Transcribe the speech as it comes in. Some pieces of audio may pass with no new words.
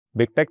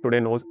Big tech today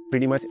knows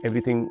pretty much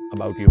everything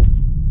about you.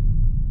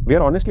 We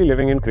are honestly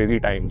living in crazy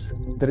times.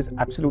 There is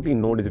absolutely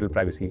no digital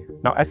privacy.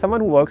 Now, as someone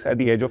who works at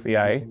the edge of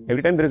AI,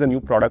 every time there is a new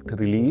product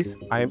release,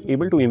 I am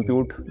able to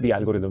impute the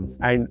algorithm.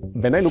 And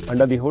when I look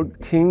under the hood,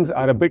 things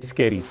are a bit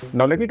scary.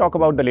 Now, let me talk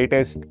about the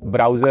latest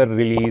browser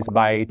release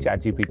by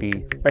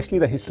ChatGPT, especially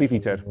the history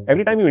feature.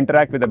 Every time you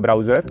interact with a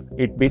browser,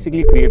 it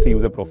basically creates a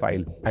user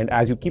profile. And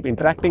as you keep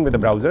interacting with the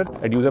browser,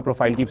 that user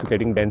profile keeps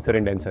getting denser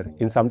and denser.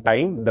 In some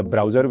time, the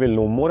browser will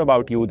know more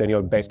about you than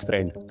your best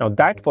friend. Now,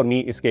 that for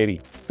me is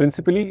scary.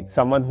 Principally,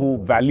 someone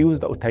who values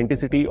the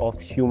authenticity of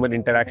human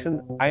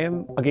interaction, I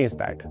am against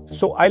that.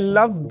 So I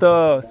love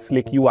the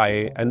slick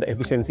UI and the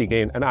efficiency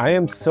gain, and I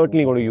am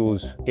certainly going to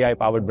use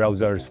AI-powered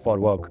browsers for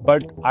work.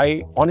 But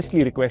I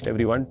honestly request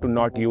everyone to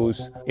not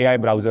use AI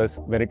browsers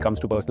when it comes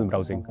to personal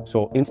browsing.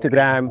 So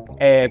Instagram,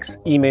 X,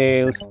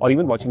 emails, or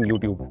even watching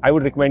YouTube. I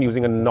would recommend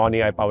using a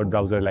non-AI powered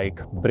browser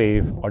like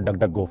Brave or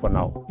DuckDuckGo for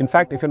now. In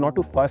fact, if you're not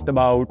too fussed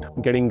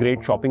about getting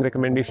great shopping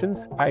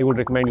recommendations, I would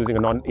recommend using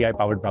a non-AI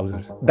powered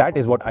browsers. That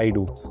is what I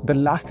do.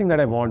 The last thing that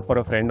I want for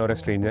a friend or a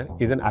stranger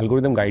is an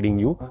algorithm guiding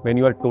you when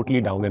you are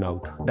totally down and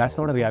out. That's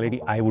not a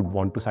reality I would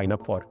want to sign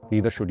up for.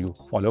 Neither should you.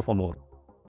 Follow for more.